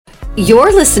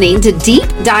You're listening to Deep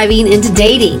Diving into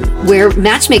Dating, where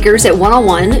matchmakers at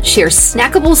 101 share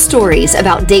snackable stories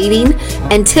about dating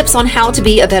and tips on how to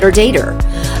be a better dater.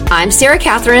 I'm Sarah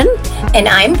Catherine. And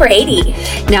I'm Brady.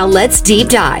 Now let's deep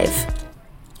dive.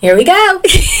 Here we go.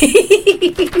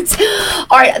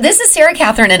 All right, this is Sarah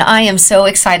Catherine, and I am so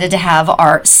excited to have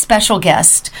our special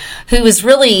guest, who is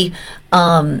really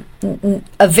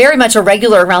very much a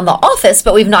regular around the office,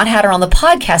 but we've not had her on the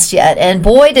podcast yet. And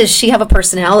boy, does she have a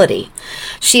personality.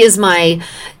 She is my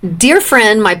dear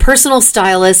friend, my personal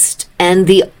stylist, and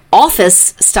the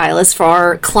office stylist for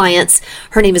our clients.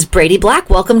 Her name is Brady Black.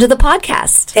 Welcome to the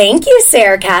podcast. Thank you,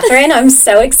 Sarah Catherine. I'm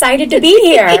so excited to be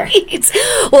here.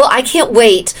 Well, I can't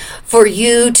wait for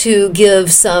you to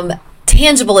give some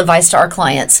tangible advice to our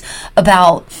clients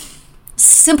about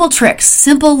simple tricks,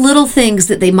 simple little things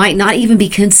that they might not even be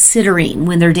considering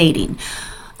when they're dating.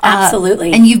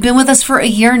 Absolutely. And you've been with us for a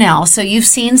year now, so you've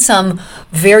seen some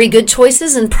very good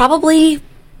choices and probably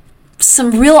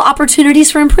some real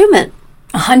opportunities for improvement.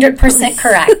 100%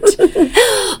 correct.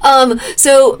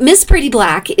 So Miss Brady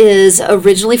Black is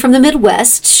originally from the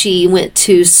Midwest. She went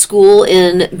to school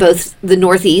in both the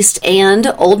Northeast and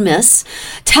Ole Miss.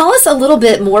 Tell us a little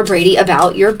bit more, Brady,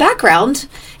 about your background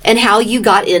and how you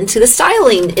got into the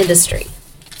styling industry.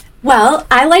 Well,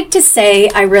 I like to say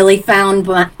I really found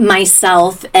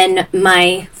myself and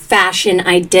my fashion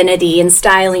identity and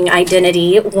styling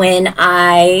identity when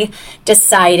I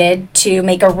decided to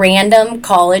make a random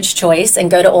college choice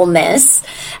and go to Ole Miss.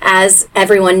 As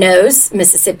everyone knows,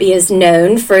 Mississippi is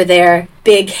known for their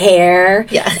big hair,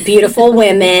 beautiful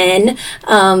women,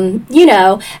 and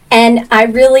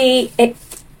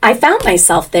I found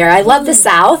myself there. I love the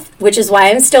South, which is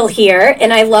why I'm still here,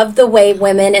 and I love the way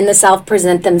women in the South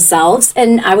present themselves,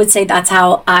 and I would say that's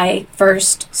how I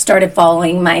first started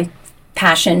following my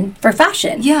passion for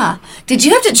fashion. Yeah. Did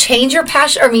you have to change your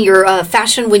your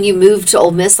fashion when you moved to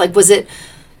Ole Miss? Like, was it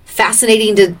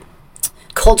fascinating to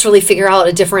culturally figure out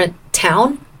a different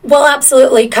town? Well,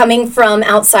 absolutely. Coming from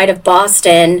outside of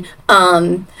Boston,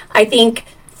 I think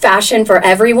fashion for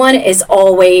everyone is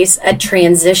always a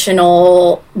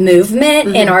transitional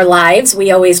movement in our lives. We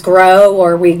always grow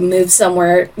or we move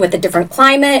somewhere with a different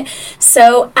climate.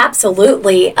 So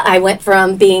absolutely, I went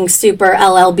from being super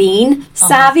LL Bean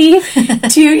savvy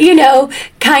to,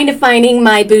 kind of finding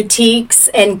my boutiques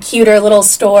and cuter little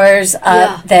stores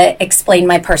that explain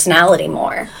my personality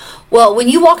more. Well, when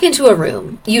you walk into a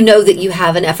room, you know that you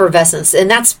have an effervescence, and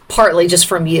that's partly just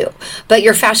from you. But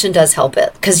your fashion does help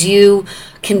it because you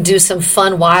can do some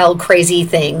fun, wild, crazy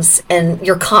things, and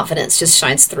your confidence just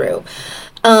shines through.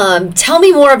 Tell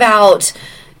me more about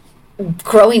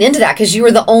growing into that, because you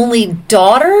were the only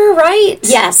daughter, right?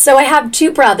 Yes. So I have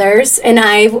two brothers, and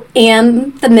I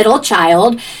am the middle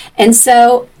child. And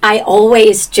so I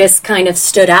always just kind of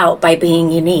stood out by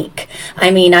being unique.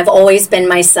 I mean, I've always been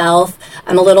myself.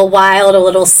 I'm a little wild, a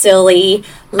little silly.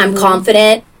 I'm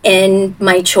confident in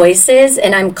my choices,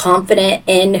 and I'm confident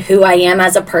in who I am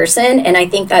as a person. And I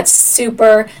think that's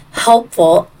super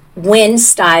helpful when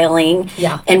styling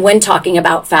and when talking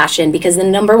about fashion, because the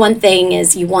number one thing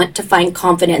is you want to find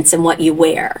confidence in what you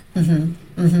wear.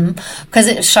 Because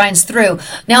it shines through.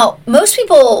 Now, most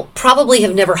people probably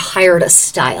have never hired a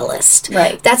stylist.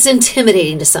 Right. That's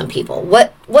intimidating to some people.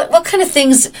 What kind of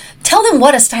things, tell them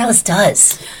what a stylist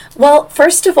does. Well,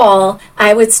 first of all,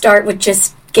 I would start with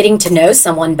just getting to know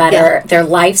someone better, their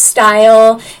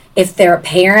lifestyle, if they're a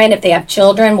parent, if they have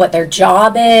children, what their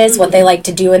job is, what they like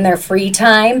to do in their free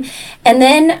time. And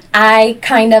then I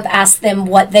kind of ask them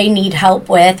what they need help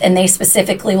with, and they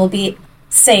specifically will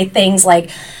say things like,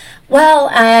 well,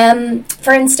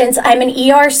 for instance, I'm an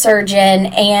ER surgeon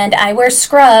and I wear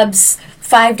scrubs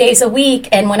 5 days a week,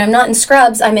 and when I'm not in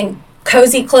scrubs, I'm in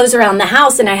cozy clothes around the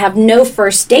house and I have no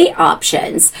first date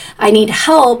options. I need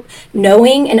help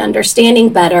knowing and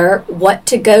understanding better what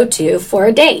to go to for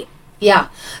a date. Yeah.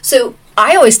 So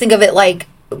I always think of it like,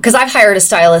 because I've hired a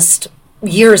stylist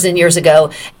years and years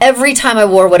ago, every time I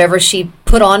wore whatever she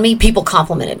put on me, people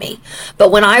complimented me.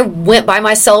 But when I went by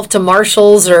myself to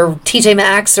Marshall's or TJ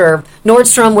Maxx or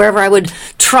Nordstrom, wherever I would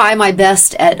try my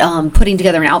best at putting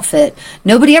together an outfit,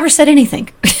 nobody ever said anything.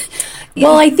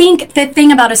 Well, I think the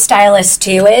thing about a stylist,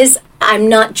 too, is I'm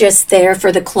not just there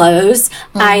for the clothes.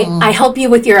 I help you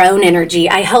with your own energy.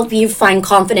 I help you find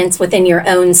confidence within your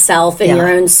own self and your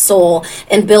own soul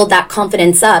and build that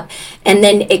confidence up. And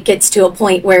then it gets to a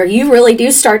point where you really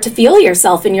do start to feel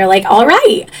yourself and you're like, all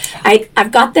right,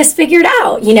 I've got this figured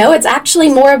out. You know, it's actually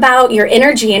more about your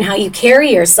energy and how you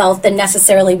carry yourself than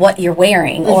necessarily what you're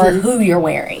wearing or who you're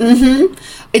wearing.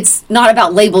 it's not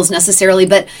about labels necessarily,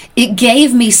 but it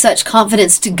gave me such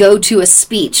confidence to go to a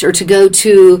speech or to go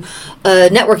to a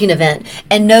networking event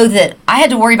and know that I had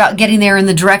to worry about getting there in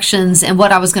the directions and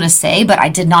what I was going to say, but I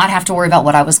did not have to worry about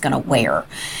what I was going to wear.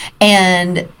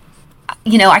 And,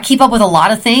 I keep up with a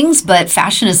lot of things, but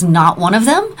fashion is not one of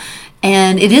them.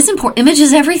 And it is important. Image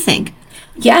is everything.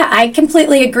 Yeah, I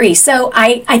completely agree. So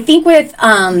I think with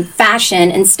fashion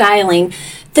and styling,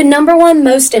 the number one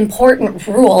most important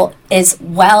rule is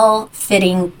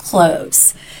well-fitting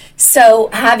clothes. So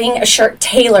having a shirt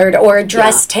tailored or a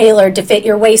dress tailored to fit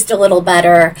your waist a little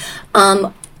better.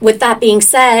 With that being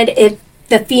said, if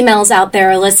the females out there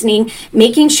are listening,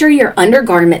 making sure your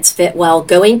undergarments fit well,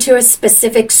 going to a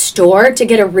specific store to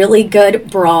get a really good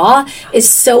bra is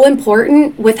so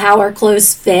important with how our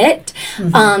clothes fit.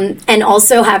 And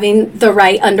also having the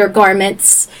right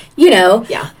undergarments,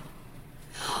 Yeah.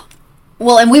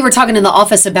 Well, and we were talking in the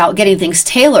office about getting things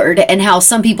tailored and how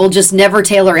some people just never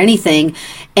tailor anything.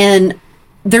 And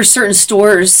there's certain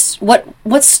stores.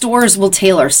 What stores will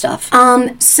tailor stuff?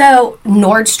 So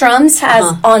Nordstrom's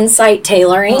has on-site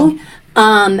tailoring.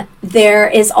 There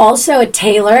is also a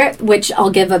tailor, which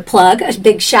I'll give a plug, a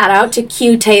big shout out to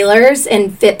Q Tailors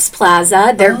in Phipps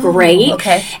Plaza. They're great.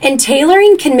 Okay. And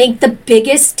tailoring can make the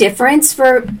biggest difference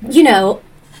for,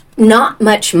 not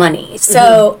much money.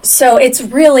 So it's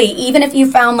really, even if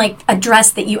you found like a dress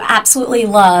that you absolutely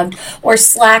loved or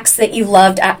slacks that you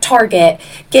loved at Target,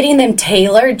 getting them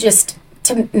tailored just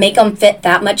to make them fit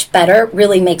that much better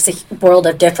really makes a world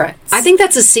of difference. I think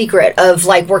that's a secret of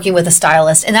like working with a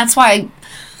stylist. And that's why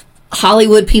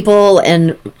Hollywood people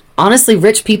and honestly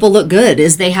rich people look good,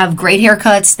 is they have great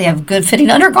haircuts, they have good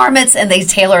fitting undergarments, and they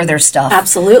tailor their stuff.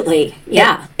 Absolutely.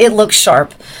 Yeah. It looks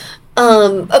sharp.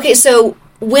 Okay, so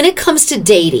when it comes to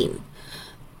dating,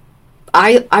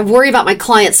 I worry about my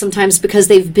clients sometimes because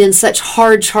they've been such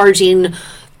hard charging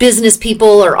business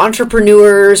people or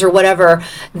entrepreneurs or whatever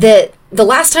that the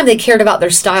last time they cared about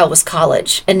their style was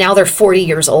college, and now they're 40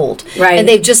 years old. Right. And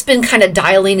they've just been kind of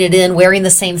dialing it in, wearing the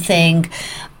same thing.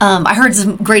 I heard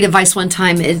some great advice one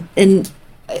time, and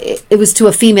it was to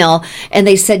a female, and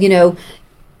they said,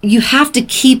 you have to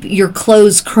keep your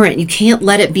clothes current. You can't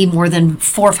let it be more than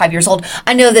 4 or 5 years old.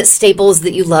 I know that staples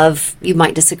that you love, you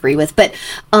might disagree with, but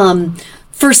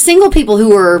for single people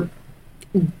who are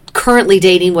currently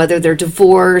dating, whether they're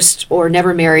divorced or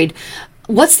never married,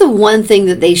 what's the one thing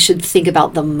that they should think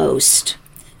about the most?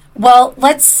 Well,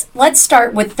 let's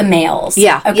start with the males.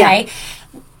 Yeah. Okay. Yeah.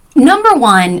 Number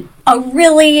one, a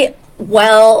really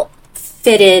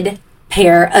well-fitted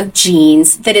pair of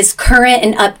jeans that is current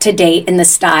and up to date in the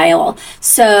style.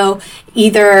 So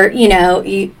either,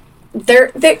 they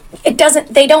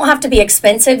don't have to be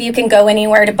expensive. You can go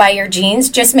anywhere to buy your jeans.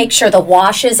 Just make sure the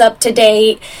wash is up to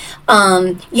date.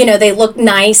 They look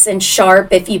nice and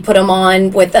sharp if you put them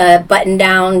on with a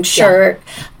button-down shirt.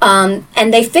 Yeah.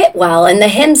 And they fit well, and the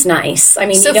hem's nice. I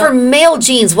mean, so for male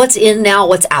jeans, what's in now?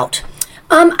 What's out?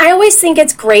 I always think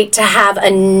it's great to have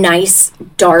a nice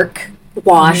dark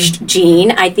washed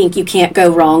jean. I think you can't go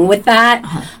wrong with that.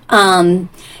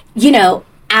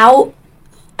 Out,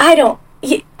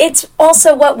 it's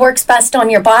also what works best on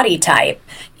your body type.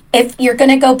 If you're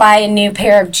going to go buy a new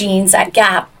pair of jeans at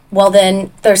Gap, well,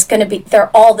 then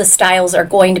all the styles are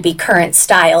going to be current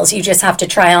styles. You just have to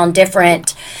try on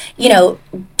different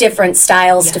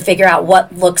styles to figure out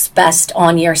what looks best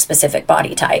on your specific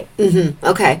body type. Mm-hmm.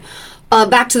 Okay.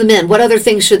 Back to the men. What other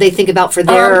things should they think about for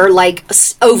their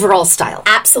overall style?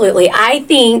 Absolutely. I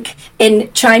think,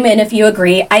 and chime in if you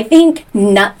agree, I think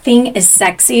nothing is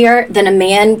sexier than a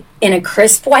man in a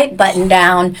crisp white button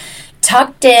down,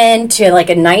 tucked into like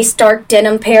a nice dark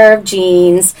denim pair of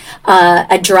jeans,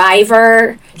 a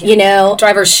driver,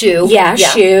 driver's shoe. Yeah,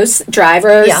 shoes,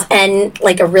 drivers, and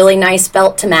like a really nice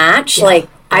belt to match. Yeah.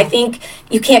 I think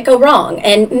you can't go wrong.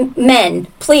 And men,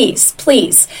 please,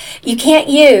 you can't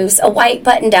use a white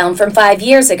button down from 5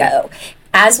 years ago.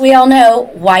 As we all know,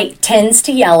 white tends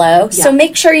to yellow. Yeah. So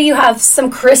make sure you have some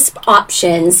crisp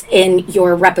options in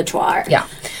your repertoire. Yeah.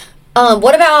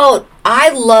 What about, I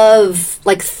love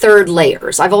third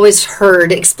layers. I've always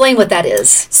heard, explain what that is.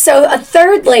 So a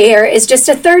third layer is just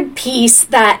a third piece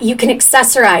that you can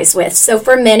accessorize with. So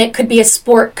for men, it could be a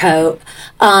sport coat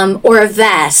or a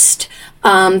vest.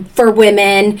 For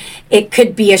women, it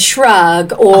could be a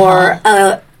shrug or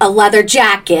a leather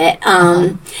jacket.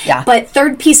 But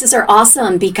third pieces are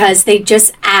awesome because they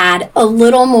just add a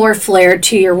little more flair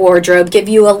to your wardrobe, give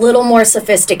you a little more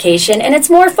sophistication, and it's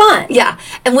more fun. Yeah.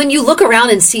 And when you look around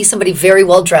and see somebody very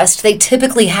well dressed, they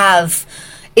typically have,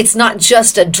 it's not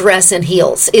just a dress and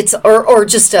heels. It's or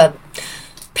just a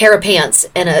pair of pants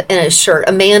and a shirt,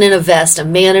 a man in a vest, a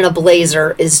man in a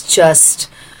blazer is just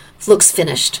looks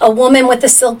finished. A woman with a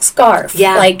silk scarf.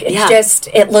 Yeah. Like, it's just,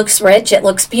 it looks rich. It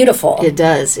looks beautiful. It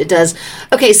does. It does.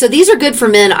 Okay, so these are good for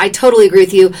men. I totally agree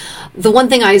with you. The one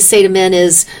thing I say to men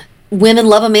is women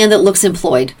love a man that looks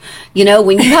employed. You know,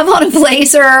 when you have on a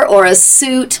blazer or a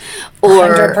suit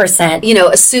or 100%. You know,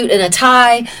 a suit and a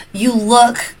tie, you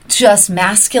look just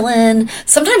masculine.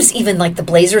 Sometimes even like the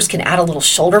blazers can add a little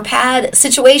shoulder pad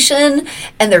situation,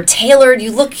 and they're tailored.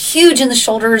 You look huge in the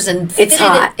shoulders, and it's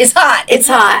hot. It's hot. It's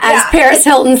hot. As Paris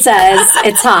Hilton says,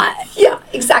 it's hot. Yeah,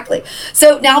 exactly.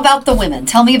 So now about the women.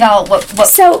 Tell me about what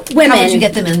so women, how did you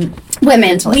get them in? Women,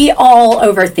 mentally? we all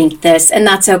overthink this, and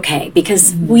that's okay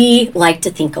because we like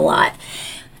to think a lot.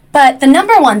 But the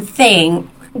number one thing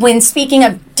when speaking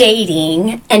of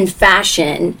dating and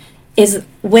fashion is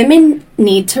women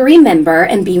need to remember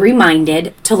and be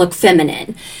reminded to look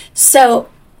feminine. So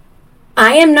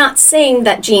I am not saying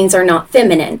that jeans are not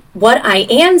feminine. What I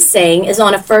am saying is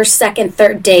on a first, second,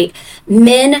 third date,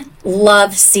 men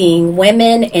love seeing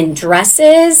women in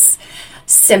dresses,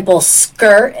 simple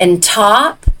skirt and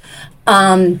top.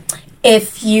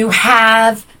 If you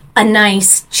have a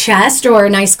nice chest or a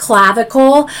nice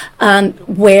clavicle,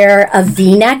 wear a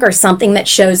V-neck or something that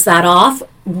shows that off,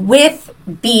 with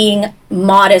being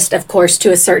modest, of course,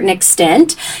 to a certain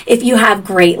extent. If you have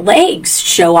great legs,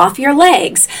 show off your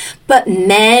legs. But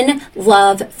men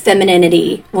love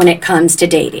femininity when it comes to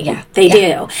dating. Yeah, they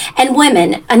do. And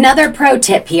women, another pro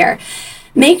tip here,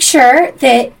 make sure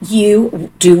that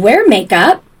you do wear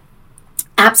makeup.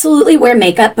 Absolutely wear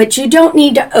makeup, but you don't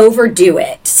need to overdo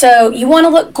it. So you want to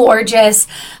look gorgeous,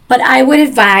 but I would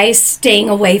advise staying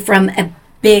away from a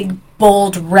big,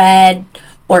 bold red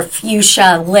or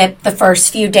fuchsia lip the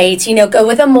first few dates. You know, go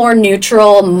with a more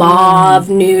neutral mauve,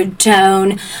 nude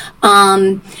tone.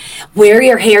 Wear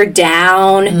your hair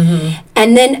down,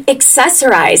 and then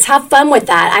accessorize. Have fun with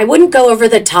that. I wouldn't go over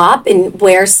the top and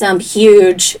wear some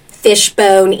huge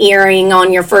fishbone earring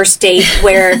on your first date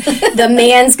where the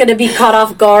man's going to be caught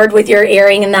off guard with your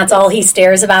earring and that's all he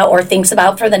stares about or thinks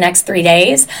about for the next 3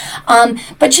 days.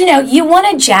 But you know, you want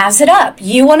to jazz it up.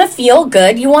 You want to feel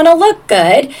good. You want to look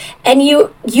good. And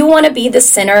you want to be the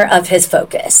center of his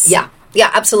focus. Yeah.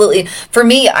 Yeah, absolutely. For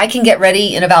me, I can get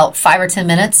ready in about 5 or 10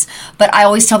 minutes, but I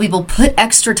always tell people put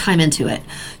extra time into it.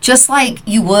 Just like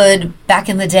you would back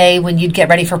in the day when you'd get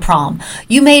ready for prom.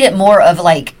 You made it more of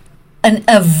like an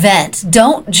event.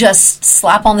 Don't just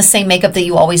slap on the same makeup that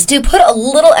you always do. Put a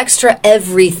little extra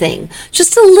everything.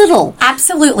 Just a little.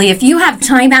 Absolutely. If you have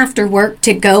time after work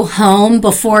to go home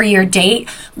before your date,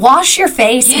 wash your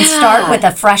face and start with a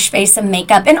fresh face of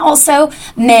makeup. And also,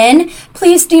 men,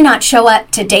 please do not show up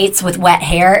to dates with wet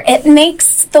hair. It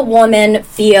makes the woman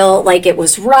feel like it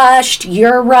was rushed,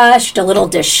 you're rushed, a little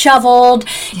disheveled.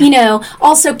 Yeah. You know,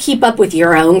 also keep up with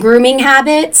your own grooming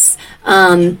habits.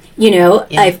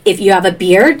 If you have a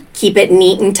beard, keep it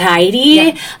neat and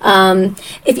tidy. Yeah.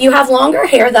 If you have longer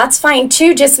hair, that's fine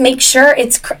too. Just make sure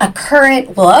it's a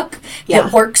current look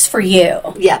that works for you.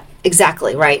 Yeah,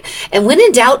 exactly, right. And when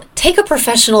in doubt, take a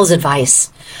professional's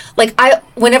advice. Like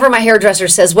whenever my hairdresser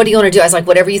says, what do you want to do? I was like,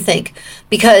 whatever you think,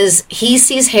 because he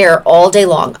sees hair all day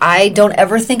long. I don't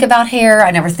ever think about hair. I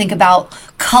never think about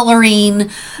coloring.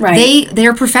 Right.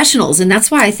 They're professionals. And that's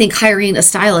why I think hiring a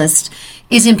stylist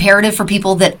is imperative for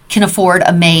people that can afford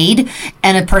a maid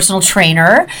and a personal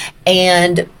trainer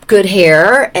and good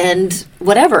hair and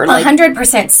whatever.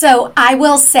 100%. So I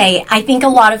will say, I think a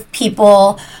lot of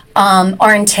people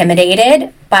are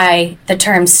intimidated by the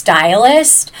term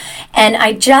stylist. And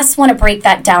I just want to break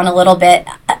that down a little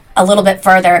bit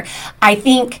further. I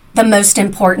think the most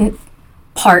important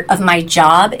part of my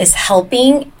job is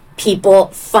helping people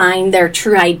find their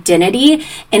true identity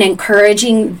and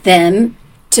encouraging them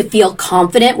to feel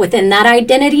confident within that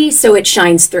identity so it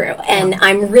shines through. And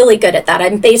I'm really good at that.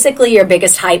 I'm basically your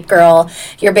biggest hype girl,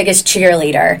 your biggest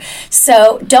cheerleader.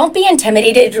 So don't be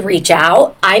intimidated to reach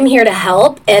out. I'm here to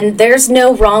help, and there's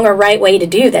no wrong or right way to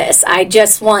do this. I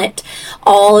just want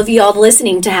all of y'all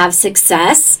listening to have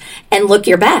success and look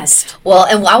your best. Well,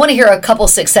 and I want to hear a couple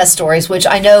success stories, which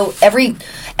I know everyone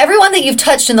that you've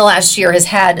touched in the last year has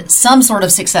had some sort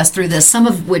of success through this, some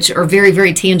of which are very,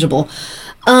 very tangible.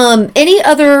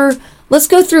 Let's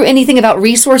go through anything about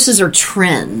resources or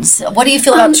trends. What do you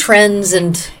feel about trends?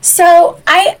 And so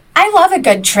I love a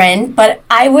good trend, but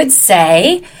I would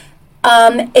say,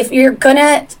 if you're going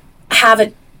to have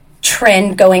a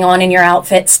trend going on in your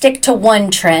outfit, stick to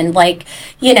one trend, like,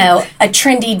 you know, a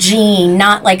trendy jean,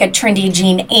 not like a trendy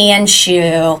jean and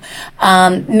shoe.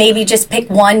 Maybe just pick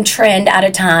one trend at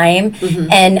a time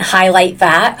and highlight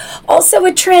that. Also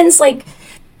with trends, like,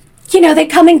 they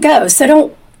come and go. So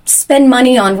don't spend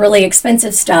money on really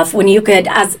expensive stuff when you could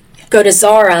go to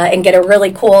Zara and get a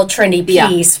really cool trendy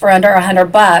piece for under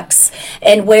 $100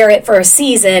 and wear it for a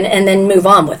season and then move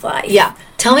on with life. Yeah.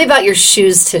 Tell me about your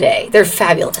shoes today. They're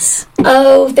fabulous.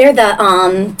 Oh, they're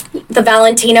the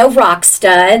Valentino Rock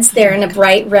Studs. They're in a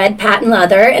bright red patent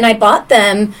leather, and I bought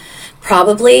them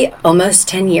probably almost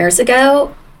 10 years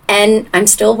ago, and I'm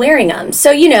still wearing them.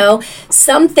 So,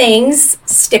 some things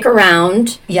stick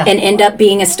around and end up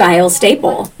being a style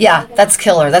staple. Yeah, that's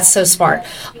killer. That's so smart.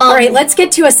 All right, let's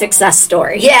get to a success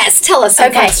story. Yes, tell us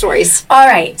some fun stories. All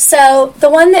right, so the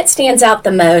one that stands out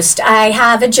the most, we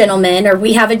have a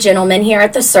gentleman here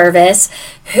at the service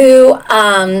who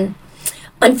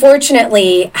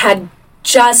unfortunately had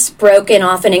just broken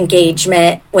off an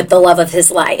engagement with the love of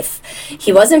his life.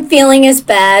 He wasn't feeling his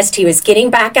best. He was getting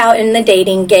back out in the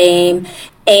dating game,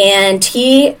 and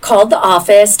he called the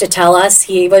office to tell us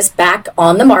he was back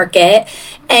on the market,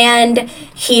 and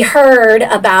he heard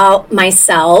about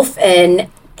myself and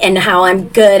how I'm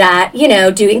good at,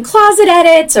 doing closet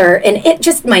edits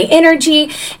just my energy.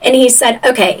 And he said,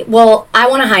 okay, well, I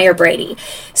want to hire Brady.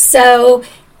 So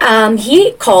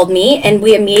he called me, and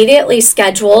we immediately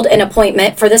scheduled an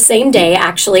appointment for the same day,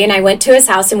 actually. And I went to his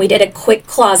house, and we did a quick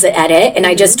closet edit. And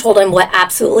I just told him what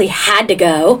absolutely had to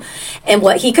go and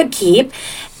what he could keep.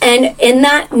 And in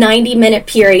that 90-minute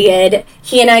period,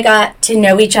 he and I got to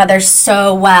know each other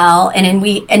so well, and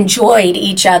we enjoyed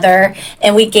each other,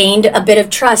 and we gained a bit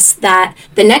of trust that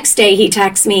the next day he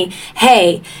texts me,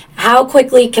 hey, how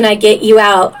quickly can I get you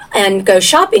out and go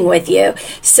shopping with you?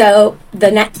 So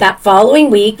that following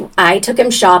week, I took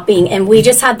him shopping, and we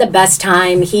just had the best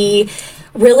time. He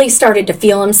really started to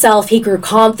feel himself. He grew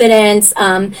confidence.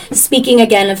 Speaking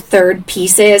again of third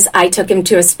pieces, I took him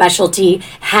to a specialty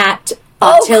hat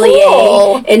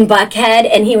atelier in Buckhead,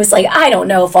 and he was like, I don't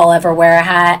know if I'll ever wear a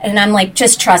hat. And I'm like,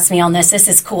 just trust me on this. This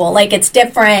is cool. Like, it's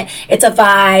different. It's a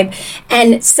vibe.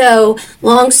 And so,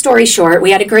 long story short,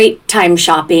 we had a great time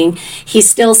shopping. He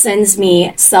still sends me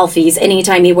selfies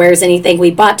anytime he wears anything we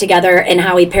bought together and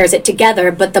how he pairs it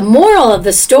together. But the moral of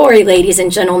the story, ladies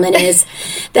and gentlemen, is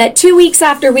that 2 weeks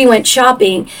after we went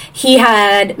shopping, he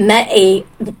had met a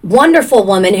wonderful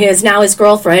woman who is now his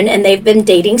girlfriend, and they've been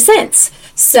dating since.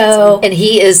 So, and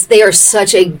they are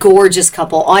such a gorgeous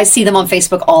couple. I see them on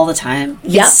Facebook all the time.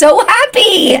 Yep. So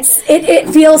happy. It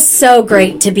feels so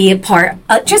great to be a part,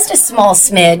 just a small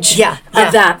smidge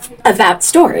of that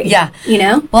story. Yeah.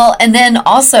 Well, and then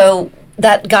also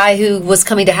that guy who was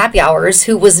coming to happy hours,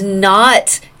 who was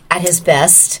not at his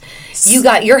best, you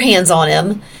got your hands on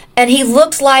him, and he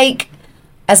looked like,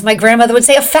 as my grandmother would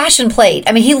say, a fashion plate.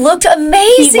 I mean, he looked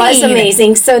amazing. He was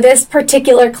amazing. So this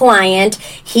particular client,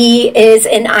 he is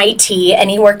in IT, and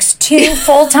he works 2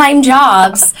 full-time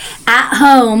jobs at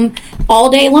home all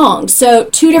day long. So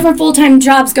 2 different full-time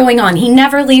jobs going on. He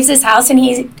never leaves his house, and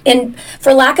he's,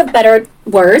 for lack of better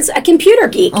words, a computer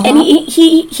geek. And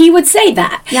he would say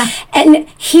that. Yeah. And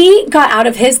he got out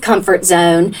of his comfort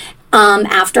zone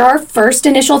after our first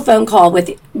initial phone call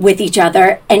with each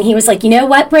other. And he was like, you know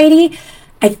what, Brady?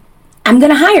 I'm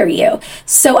going to hire you.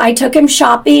 So I took him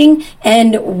shopping,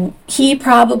 and he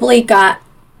probably got,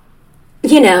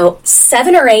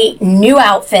 7 or 8 new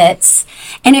outfits,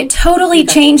 and it totally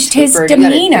changed his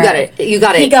demeanor. You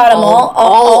got it. He got them all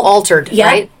altered,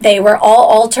 right? They were all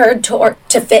altered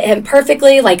to fit him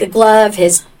perfectly, like a glove,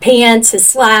 his pants, his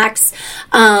slacks,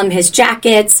 his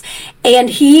jackets, and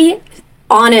he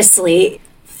honestly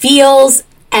feels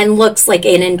and looks like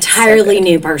an entirely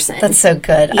new person. That's so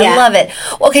good. Yeah. I love it.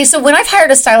 Okay, so when I've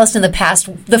hired a stylist in the past,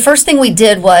 the first thing we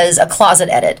did was a closet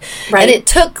edit. Right. And it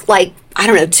took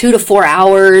 2 to 4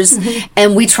 hours,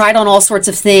 and we tried on all sorts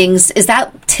of things. Is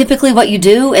that typically what you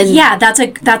do? And yeah, that's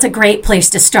a great place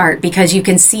to start, because you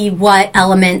can see what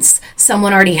elements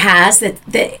someone already has that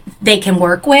they can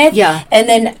work with. Yeah. And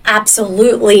then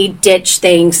absolutely ditch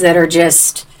things that are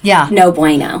just no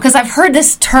bueno. Because I've heard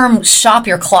this term, shop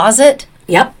your closet.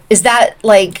 Yep. Is that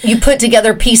you put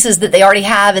together pieces that they already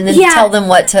have and then tell them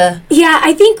what to... Yeah,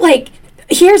 I think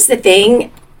here's the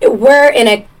thing. We're in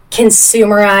a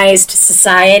consumerized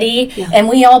society, and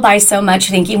we all buy so much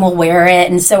thinking we'll wear it,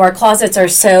 and so our closets are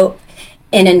so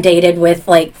inundated with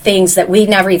things that we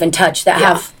never even touch that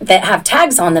have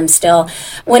tags on them still,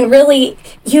 when really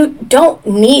you don't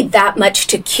need that much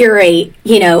to curate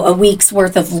a week's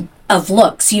worth of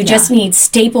looks. You just need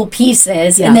staple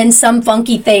pieces, and then some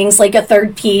funky things like a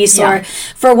third piece, or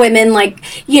for women,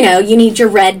 you need your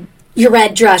red your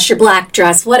red dress, your black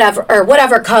dress,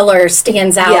 whatever color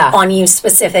stands out on you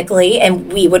specifically,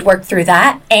 and we would work through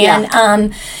that.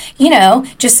 And,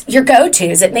 just your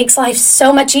go-tos. It makes life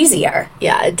so much easier.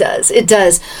 Yeah, it does. It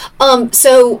does.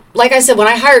 So, like I said, when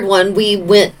I hired one, we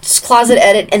went closet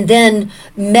edit and then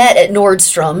met at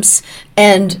Nordstrom's.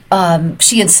 And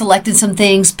she had selected some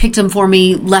things, picked them for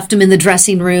me, left them in the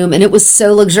dressing room. And it was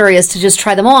so luxurious to just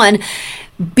try them on,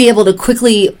 be able to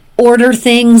quickly order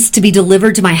things to be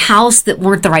delivered to my house that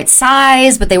weren't the right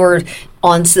size, but they were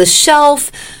onto the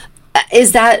shelf.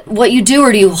 Is that what you do,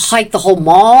 or do you hike the whole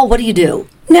mall? What do you do?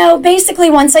 No, basically,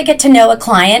 once I get to know a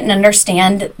client and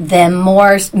understand them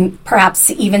more, perhaps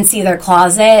even see their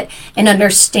closet and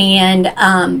understand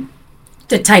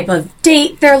the type of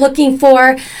date they're looking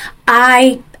for,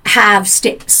 I have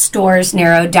stores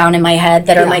narrowed down in my head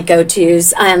that are my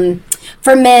go-tos.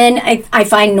 For men, I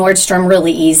find Nordstrom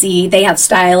really easy. They have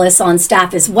stylists on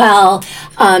staff as well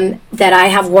that I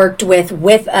have worked with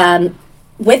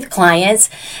clients.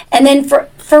 And then for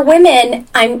women,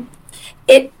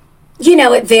 it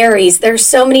varies. There's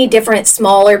so many different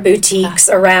smaller boutiques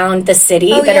around the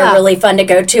city that are really fun to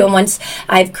go to. And once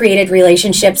I've created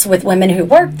relationships with women who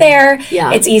work there,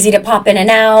 it's easy to pop in and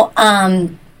out.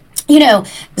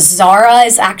 Zara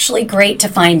is actually great to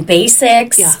find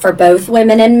basics for both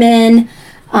women and men.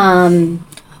 One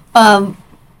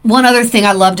other thing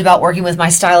I loved about working with my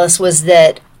stylist was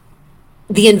that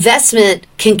the investment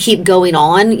can keep going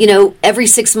on. Every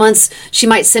 6 months, she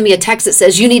might send me a text that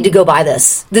says, you need to go buy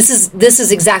this. This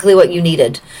is exactly what you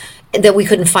needed that we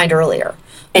couldn't find earlier.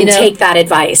 And take that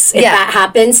advice. If that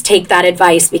happens, take that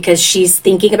advice, because she's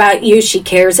thinking about you, she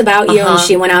cares about you, and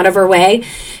she went out of her way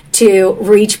to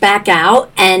reach back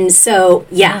out. And so,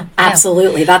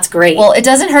 absolutely. That's great. Well, it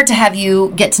doesn't hurt to have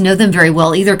you get to know them very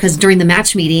well either, because during the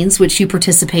match meetings, which you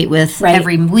participate with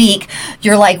every week,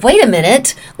 you're like, wait a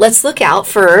minute, let's look out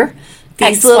for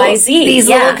these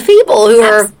little people who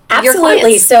are absolutely your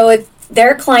clients. So if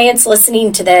their clients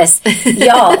listening to this,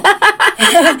 y'all.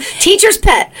 Teacher's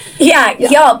pet.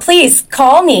 Y'all, please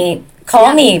call me.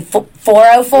 Call me,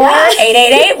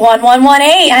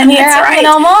 404-888-1118. I'm here having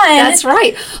them on. That's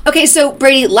right. Okay, so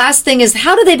Brady, last thing is,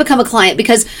 how do they become a client?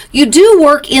 Because you do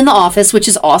work in the office, which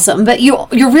is awesome, but you're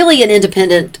really an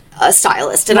independent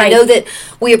stylist. And I know that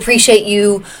we appreciate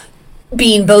you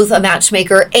being both a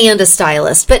matchmaker and a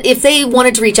stylist. But if they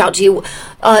wanted to reach out to you,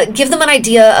 give them an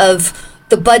idea of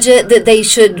the budget that they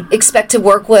should expect to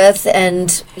work with,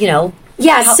 and, how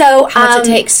much it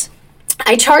takes.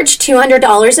 I charge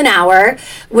 $200 an hour,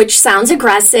 which sounds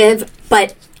aggressive,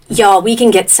 but y'all, we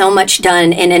can get so much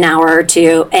done in an hour or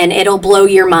two, and it'll blow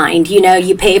your mind. You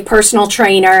pay a personal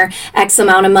trainer X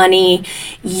amount of money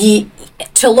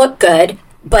to look good,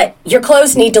 but your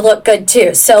clothes need to look good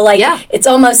too. So it's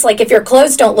almost like if your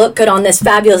clothes don't look good on this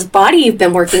fabulous body you've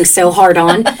been working so hard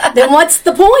on, then what's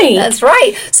the point? That's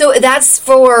right. So that's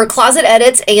for closet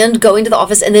edits and going to the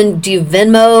office. And then do you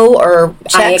Venmo or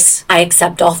checks? I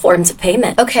accept all forms of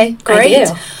payment. Okay, great. I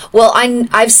do. Well,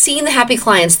 I've seen the happy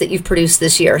clients that you've produced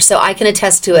this year, so I can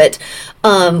attest to it.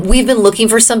 We've been looking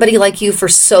for somebody like you for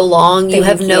so long. You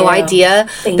have no idea,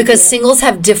 because singles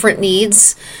have different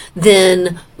needs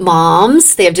than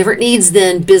moms. They have different needs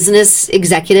than business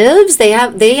executives. They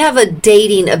have a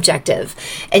dating objective,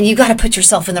 and you got to put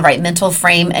yourself in the right mental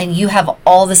frame, and you have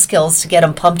all the skills to get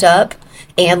them pumped up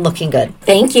and looking good.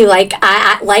 Thank you. Like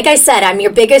I said, I'm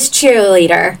your biggest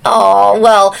cheerleader. Oh,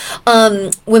 well,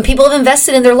 when people have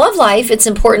invested in their love life, it's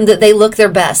important that they look their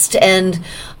best. And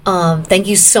thank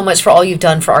you so much for all you've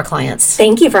done for our clients.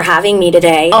 Thank you for having me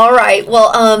today. All right.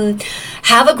 Well,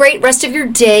 have a great rest of your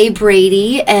day,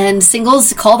 Brady. And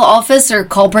singles, call the office or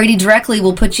call Brady directly.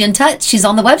 We'll put you in touch. She's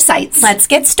on the website. Let's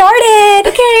get started.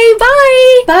 Okay,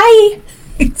 bye. Bye.